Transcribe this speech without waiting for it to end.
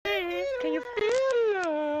Can you feel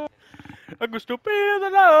love? I can still feel the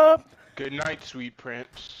love. Good night, sweet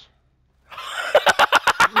prince.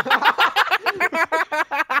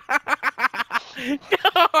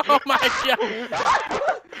 Oh my god!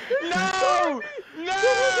 No!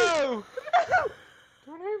 No!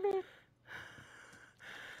 Don't hurt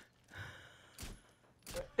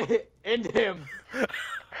me. End him.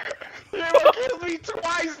 He killed me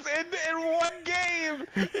twice in one game.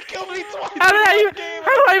 He killed me twice. How do in I one even? game,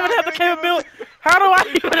 How do I I'm even not have the gonna give him- capability? How do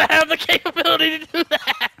I even have the capability to do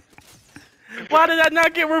that? Why did I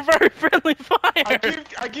not get reverse friendly fire?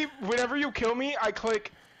 I keep. Whenever you kill me, I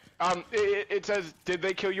click. It says, "Did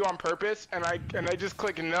they kill you on purpose?" And I just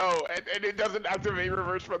click no, and it doesn't activate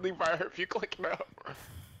reverse friendly fire if you click no.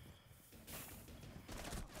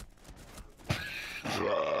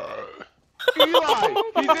 Eli,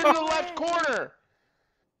 he's in the left corner.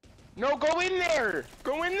 No, go in there.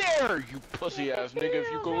 Go in there, you pussy ass nigga.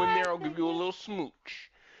 If you go in there, I'll give you a little smooch.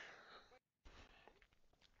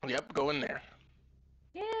 Yep, go in there.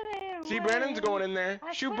 See, Brandon's going in there.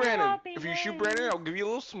 Shoot Brandon. If you shoot Brandon, I'll give you a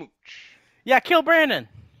little smooch. Yeah, kill Brandon.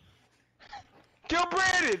 Kill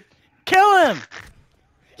Brandon! Kill him.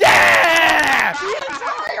 Yeah! The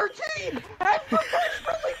entire team had reverse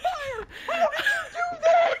friendly fire.